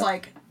heels. I was Yeah.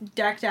 like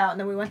decked out, and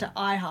then we went to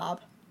IHOP.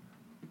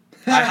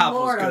 IHOP was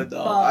Lord good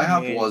though. above.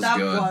 IHOP was that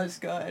good. was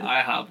good.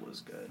 IHOP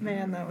was good.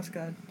 Man, that was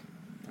good.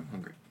 I'm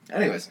hungry.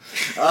 Anyways,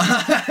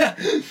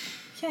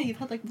 Yeah, you've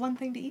had like one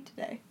thing to eat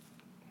today.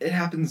 it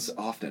happens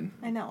often,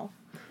 I know.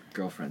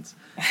 girlfriends.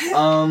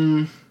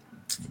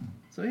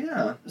 So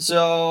yeah,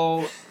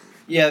 So,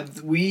 yeah,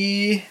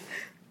 we.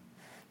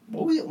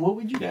 What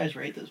would you guys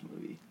rate this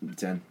movie?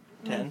 10.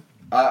 10?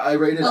 I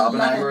rated 11.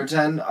 Oppenheimer a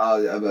 10.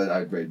 But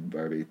I'd rate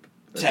Barbie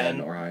a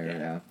 10. or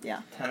higher.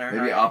 Yeah. 10 or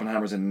Maybe higher?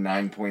 Oppenheimer's a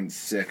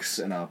 9.6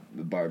 and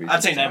Barbie's.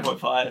 I'd say a 10.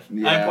 9.5.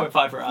 Yeah.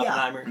 9.5 for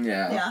Oppenheimer.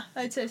 Yeah. Yeah,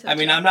 I'd say so. I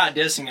mean, too. I'm not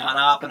dissing on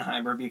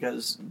Oppenheimer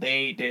because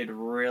they did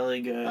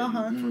really good.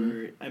 Uh-huh.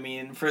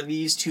 For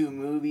these two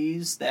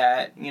movies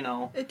that,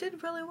 It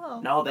did really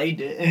well. no, they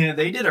did.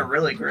 They did a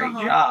really great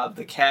Uh-huh. job.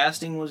 The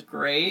casting was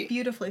great.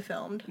 Beautifully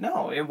filmed.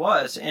 No, it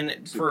was,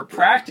 and for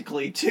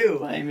practically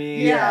too. I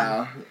mean,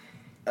 Yeah.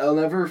 I'll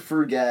never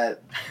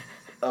forget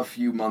a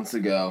few months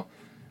ago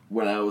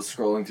when I was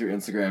scrolling through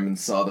Instagram and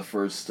saw the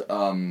first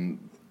paparazzi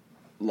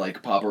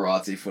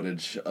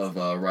footage of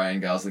Ryan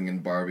Gosling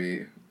and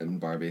Margot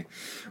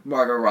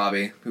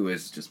Robbie, who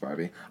is just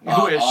Barbie,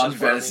 Who is on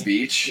just Venice Barbie.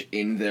 Beach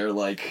in their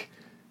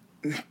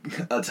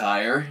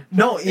attire.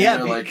 No,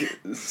 yeah, in their,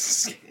 because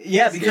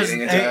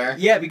skating attire.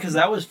 because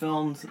that was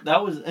filmed.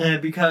 That was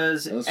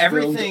because It was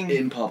everything filmed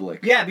in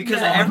public. Yeah, because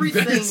Yeah.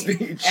 Venice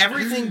Beach.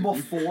 everything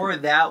before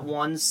that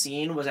one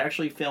scene was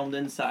actually filmed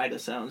inside a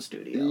sound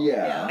studio.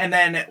 Yeah. And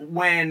then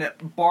when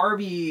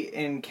Barbie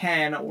and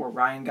Ken, or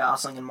Ryan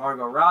Gosling and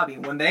Margot Robbie,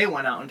 when they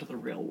went out into the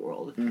real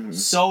world, Mhm.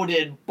 so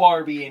did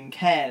Barbie and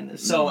Ken.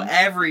 So Mhm.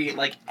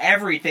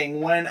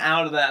 everything went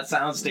out of that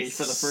soundstage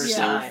for the first Yeah.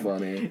 time. So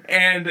funny.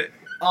 And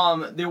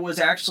there was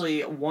actually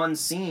one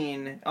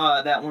scene,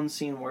 that one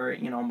scene where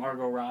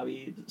Margot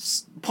Robbie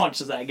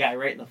punches that guy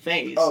right in the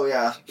face. Oh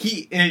yeah.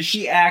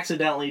 She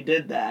accidentally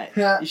did that.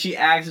 Yeah. She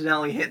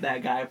accidentally hit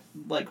that guy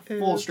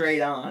full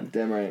straight on.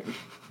 Damn right.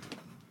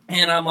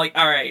 And I'm like,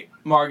 all right,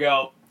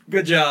 Margot,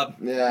 good job.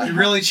 Yeah. You're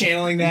really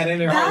channeling that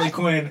into That- Harley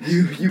Quinn.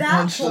 You That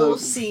punched whole the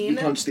scene you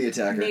punched the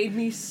attacker. Made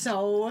me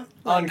so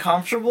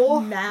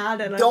Uncomfortable? mad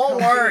and Don't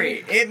uncomfortable.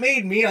 worry, it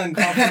made me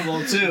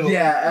uncomfortable too.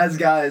 Yeah, as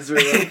guys, we're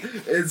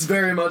it's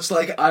very much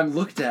like I'm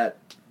looked at,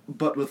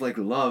 but with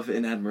love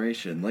and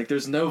admiration.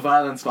 There's no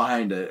violence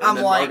behind it. And I'm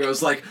then like-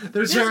 Margot's like, there's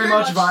There's very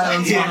much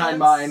violence behind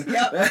mine.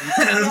 Yep. And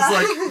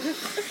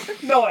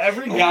it's No,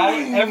 every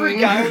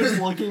guy was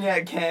looking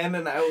at Ken,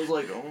 and I was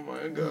like, oh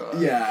my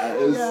god. yeah,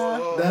 it was,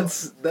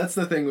 Yeah. that's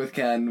the thing with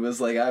Ken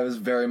was I was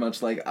very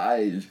much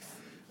I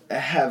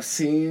have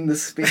seen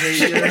this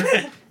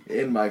behavior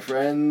in my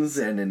friends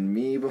and in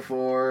me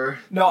before.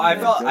 No, I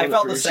Don't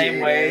felt the same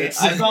way.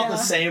 appreciate it. I felt Yeah. the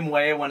same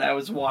way when I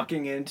was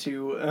walking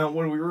into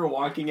when we were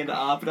walking into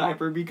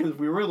Oppenheimer, because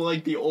we were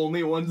the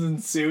only ones in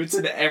suits,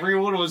 and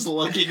everyone was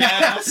looking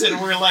at us,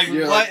 and we're like,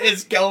 You're "What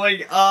is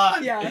going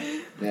on?" Yeah.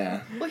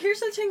 Yeah. Well, here's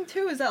the thing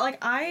too: is that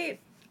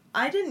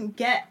I didn't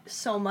get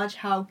so much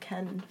how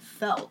Ken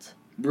felt.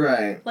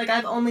 Right.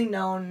 I've only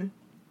known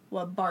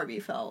what Barbie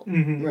felt.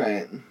 Mhm.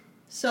 Right.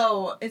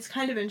 So it's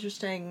kind of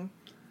interesting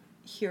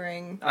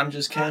hearing. I'm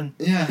just Ken.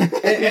 Yeah,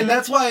 and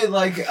that's why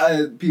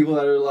people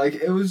that are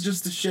it was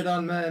just a shit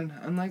on men.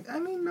 I'm I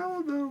mean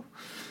no though,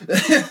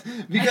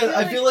 because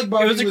I feel like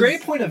Barbie It was a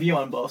great point of view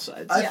on both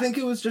sides. I Yeah. think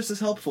it was just as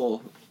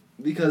helpful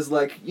because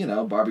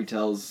Barbie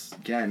tells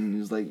Ken,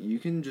 he's you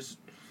can just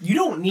You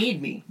don't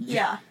need me.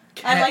 Yeah.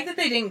 Ken, I like that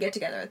they didn't get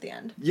together at the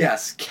end.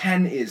 yes,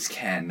 Ken is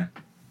Ken,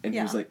 and he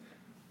Yeah. was oh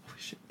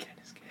shit, Ken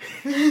is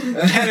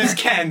Ken. Ken is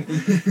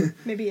Ken.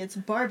 Maybe it's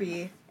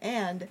Barbie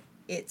and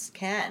it's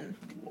Ken.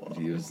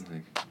 He was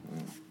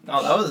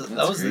Oh, that was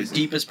That's the crazy.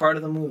 deepest part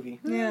of the movie.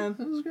 Yeah.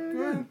 that was very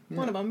good. Yeah.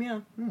 One of them, yeah.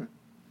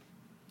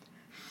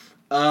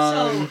 Um,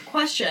 So,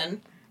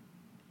 question.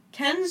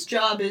 Ken's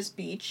job is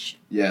beach.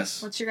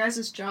 yes. What's your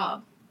guys'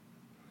 job?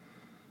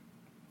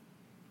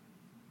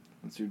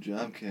 What's your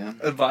job, Cam?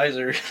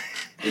 Advisor.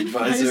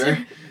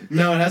 Advisor.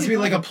 No, it has to be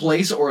a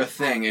place or a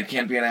thing. It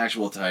can't be an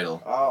actual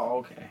title. Oh,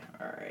 okay.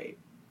 All right.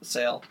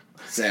 Sale.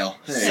 Sale.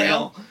 There you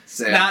go. Sale.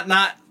 Sale.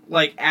 Not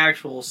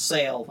actual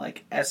sale,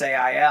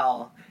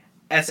 SAIL.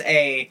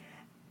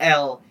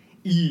 SALE.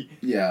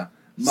 Yeah.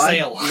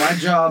 Sale. My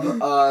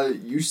job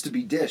used to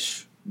be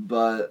dish,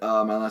 but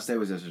my last day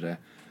was yesterday.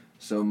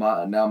 So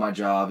now my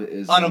job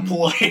is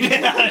Unemployed.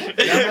 now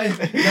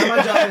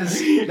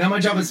my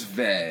job is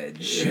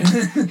veg.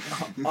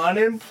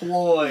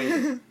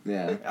 Unemployed.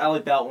 Yeah. I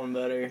like that one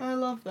better. I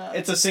love that.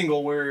 It's a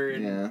single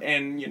word, Yeah.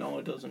 and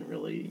it doesn't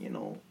really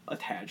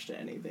attach to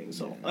anything.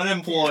 So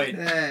unemployed.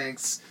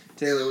 Thanks.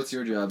 Taylor, what's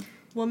your job?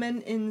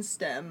 Woman in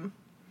STEM.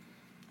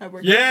 I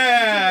work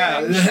Yeah!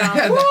 in a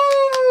shop.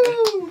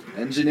 Woo!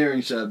 Engineering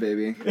shop,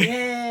 baby.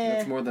 Yeah.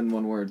 That's more than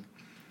one word.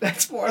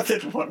 That's more than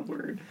one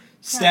word. Yeah,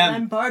 STEM.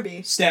 I'm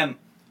Barbie. STEM.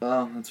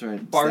 Oh, that's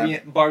right. Barbie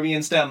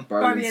and STEM.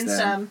 Barbie and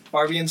STEM.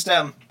 Barbie and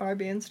STEM.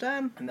 Barbie and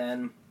STEM. And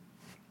then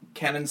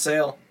Ken and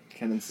Sail.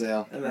 Ken and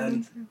Sail. And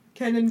then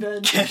Ken and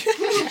Veg.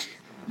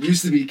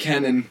 Used to be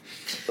Ken and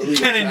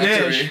Ken and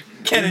Dish.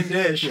 Ken and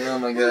Dish. Oh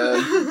my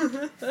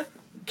god.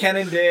 Ken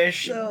and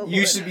Dish. So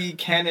Used to be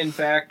Ken and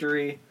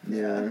Factory.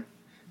 Yeah.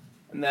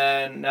 And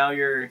then now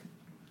you're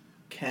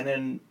Ken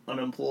and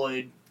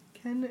Unemployed.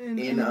 Ken and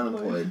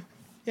Unemployed.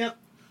 Yep.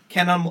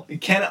 Ken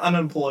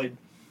Unemployed.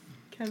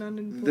 Ken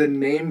unemployed. The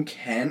name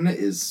Ken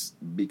is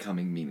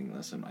becoming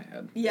meaningless in my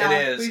head. Yeah,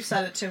 It is. we've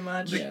said it too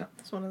much. Yeah.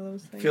 It's one of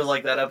those things. Feels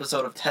like that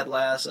episode of Ted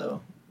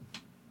Lasso.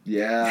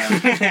 Yeah.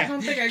 I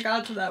don't think I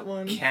got to that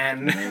one.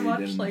 Ken. No, I you watched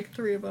didn't. like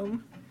 3 of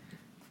them.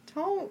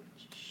 Don't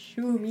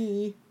shoo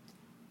me.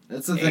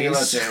 That's the thing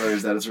about Ace. Taylor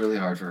is that it's really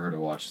hard for her to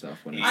watch stuff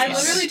when it's I not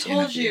literally in a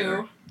told theater.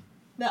 you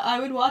that I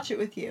would watch it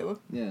with you.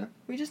 Yeah.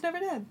 We just never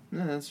did.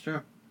 No, that's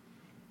true.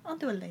 I'll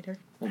do it later.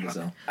 Hold this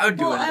out. I would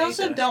do Well, it. I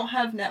also later. don't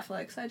have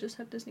Netflix. I just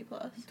have Disney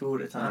Plus.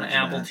 Dude, it's on Imagine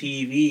Apple that.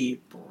 TV,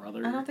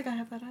 brother. I don't think I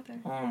have that either.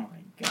 Oh my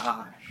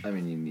gosh. I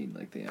mean, you need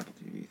like the Apple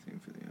TV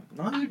thing for the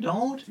Apple. No, you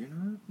don't. Do you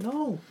know that?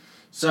 No.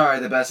 Sorry,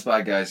 the Best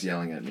Buy guy's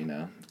yelling at me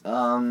now.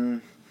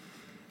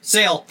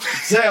 Sail.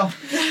 Sale.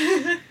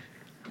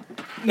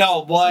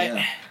 No, but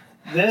Yeah.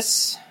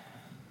 this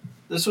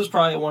was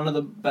probably one of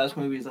the best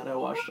movies that I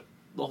watched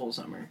the whole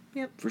summer.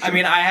 For sure. I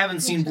mean, I haven't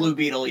seen Blue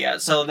Beetle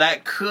yet, so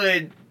that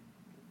could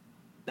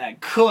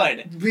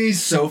be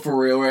so for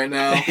real right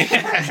now.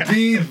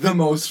 Be the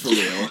most for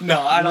real.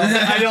 No,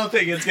 I don't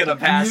think it's gonna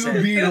pass Blue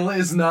it. Beetle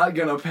is not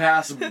gonna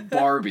pass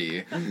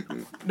Barbie.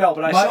 No,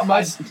 but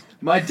I saw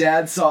My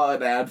dad saw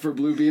an ad for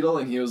Blue Beetle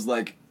and he was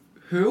like,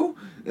 "Who?"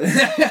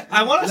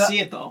 I want to see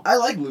it though. I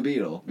like Blue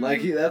Beetle.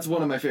 Like that's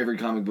one of my favorite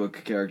comic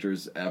book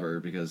characters ever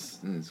because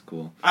it's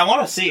cool. I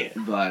want to see it.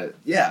 But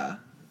yeah,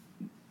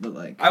 but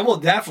like I will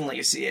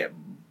definitely see it.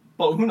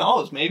 But who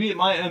knows? Maybe it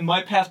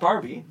might pass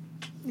Barbie.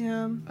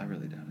 Yeah. I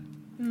really doubt it.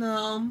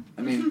 No.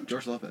 I mean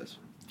George Lopez.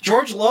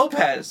 George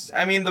Lopez.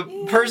 I mean, the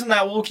Yeah. person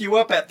that woke you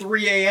up at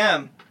 3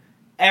 a.m.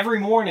 every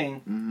morning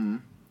Mm-hmm.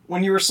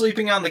 when you were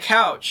sleeping on the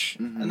couch,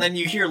 Mhm. and then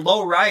you hear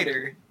Low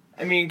Rider.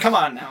 I mean, come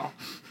on now.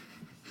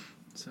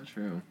 So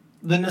true.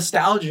 The I never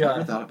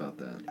nostalgia. thought about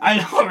that. I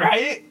know,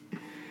 right?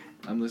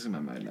 I'm losing my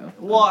mind now.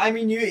 Well, I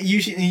mean, you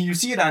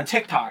see it on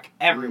TikTok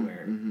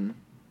everywhere. Mm-hmm.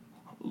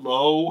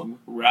 Low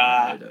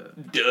Rider.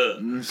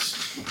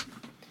 Mm.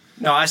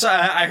 No, I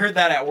heard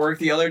that at work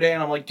the other day,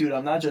 and I'm like, dude,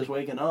 I'm not just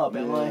waking up,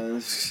 am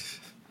I?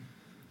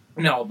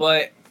 No,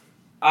 but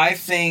I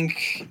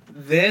think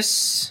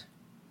this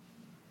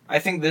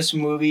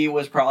movie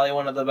was probably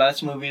one of the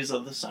best movies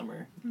of the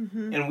summer,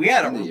 Mm-hmm. and we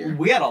had In the year.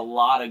 a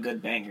lot of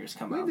good bangers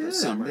come out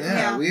this summer.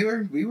 Yeah,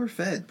 Yeah. we were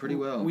fed pretty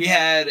well. We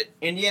had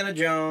Indiana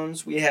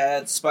Jones. We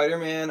had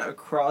Spider-Man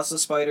Across the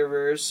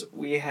Spider-Verse.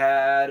 We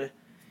had,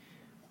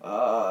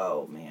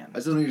 oh man, I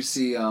still need to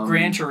see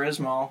Gran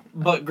Turismo.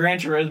 But Gran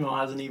Turismo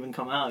hasn't even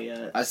come out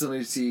yet. I still need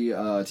to see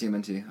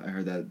TMNT. I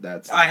heard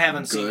that's I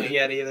haven't good. seen it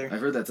yet either. I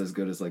heard that's as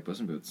good as like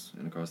Puss in Boots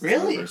and Across the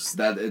Really? Spider-Verse.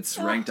 That it's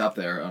Oh. ranked up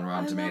there on I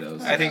Rotten love Tomatoes.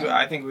 that.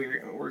 I think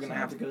we're gonna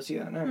have to go see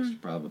that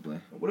next. Probably.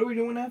 What are we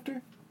doing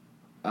after?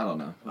 I don't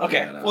know. I'll Okay,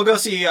 figure it out. we'll go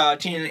see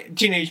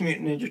Teenage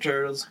Mutant Ninja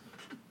Turtles.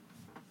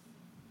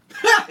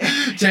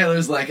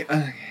 Taylor's like,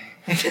 okay.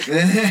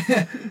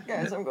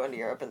 Guys, I'm going to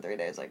Europe in 3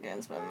 days. I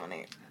can't spend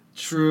money.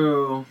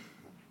 True.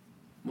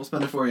 We'll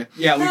spend it for you.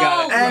 Yeah, we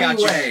got it. We got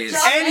you. Anyways.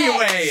 Stop it.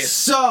 Anyways,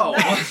 So,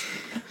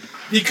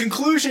 the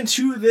conclusion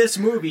to this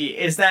movie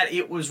is that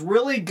it was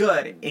really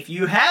good. If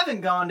you haven't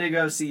gone to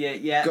go see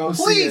it yet, go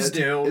please see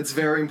it. do. It's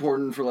very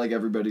important for like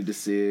everybody to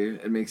see.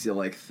 It makes you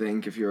like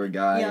think if you're a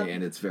guy, Yep.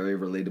 and it's very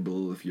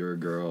relatable if you're a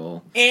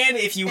girl. And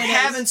if you It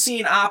haven't is.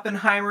 seen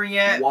Oppenheimer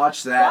yet,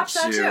 Watch that Watch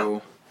that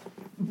too.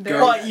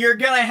 Go- but you're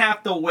gonna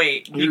have to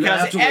wait You're gonna because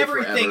have to wait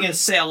everything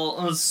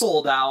forever. is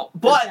sold out.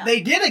 But Yeah. they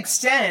did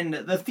extend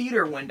the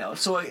theater window,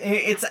 so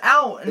it's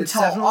out It's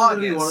until definitely August.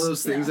 gonna be one of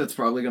those things Yeah. that's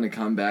probably gonna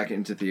come back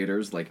into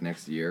theaters like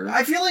next year.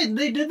 I feel like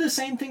they did the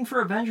same thing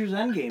for Avengers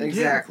Endgame. too.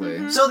 Exactly.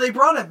 Mhm. So they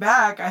brought it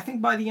back. I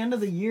think by the end of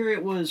the year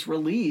it was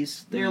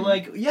released. They're Mhm.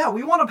 like, yeah,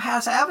 we want to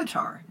pass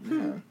Avatar.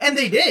 Yeah. And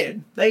they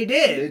did. They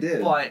did. They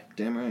did. But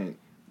Damn right.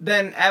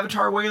 then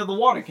Avatar Way of the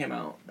Water came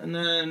out. And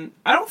then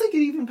I don't think it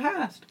even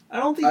passed. I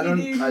don't think it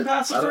even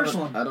passed the first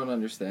one. I don't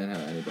understand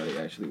how anybody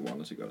actually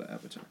wanted to go to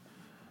Avatar.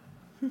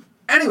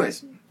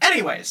 Anyways,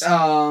 Anyways,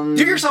 do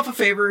do yourself a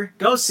favor.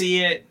 Go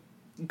see it.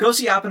 Go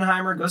see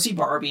Oppenheimer. Go see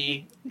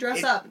Barbie.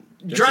 Dress up.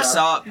 Dress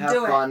up. have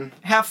Do it. fun.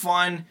 Have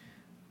fun.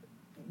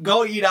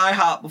 Go eat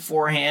IHOP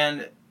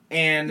beforehand.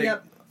 And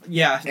Yep.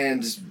 yeah.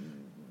 And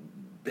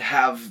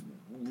have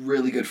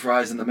really good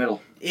fries in the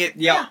middle.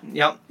 Yep.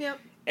 Yep.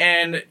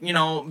 And, you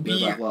know,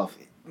 Live, laugh, love.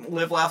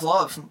 Live, laugh,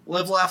 love.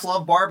 Live, laugh,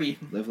 love Barbie.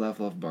 Live, laugh,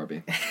 love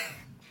Barbie.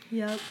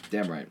 Yep.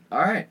 Damn right. All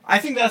right. I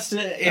think that's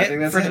it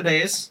think that's for it.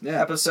 today's Yeah.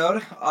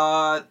 episode.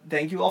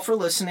 Thank you all for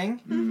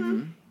listening.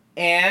 Mm-hmm.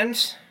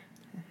 And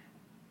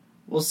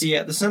we'll see you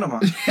at the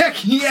cinema.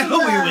 Heck yeah, we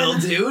will,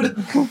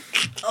 dude.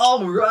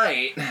 All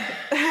right.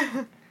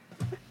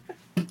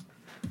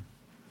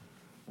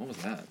 What was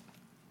was that?